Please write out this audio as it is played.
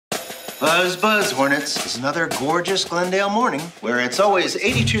Buzz, buzz, Hornets. It's another gorgeous Glendale morning where it's always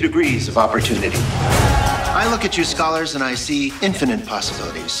 82 degrees of opportunity. I look at you scholars and I see infinite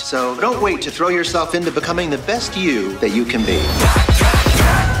possibilities. So don't wait to throw yourself into becoming the best you that you can be.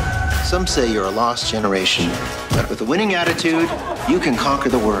 Some say you're a lost generation, but with a winning attitude, you can conquer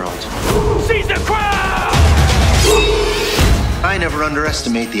the world. Seize the crowd! I never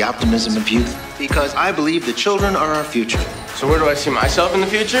underestimate the optimism of youth because I believe the children are our future. So where do I see myself in the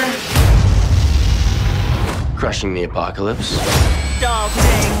future? Crushing the apocalypse.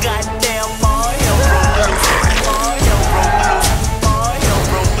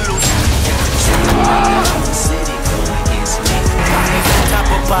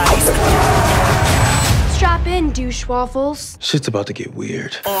 Strap in, douche waffles. Shit's about to get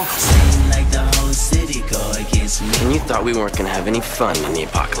weird. And you thought we weren't gonna have any fun in the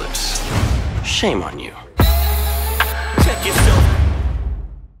apocalypse. Shame on you. Check yourself.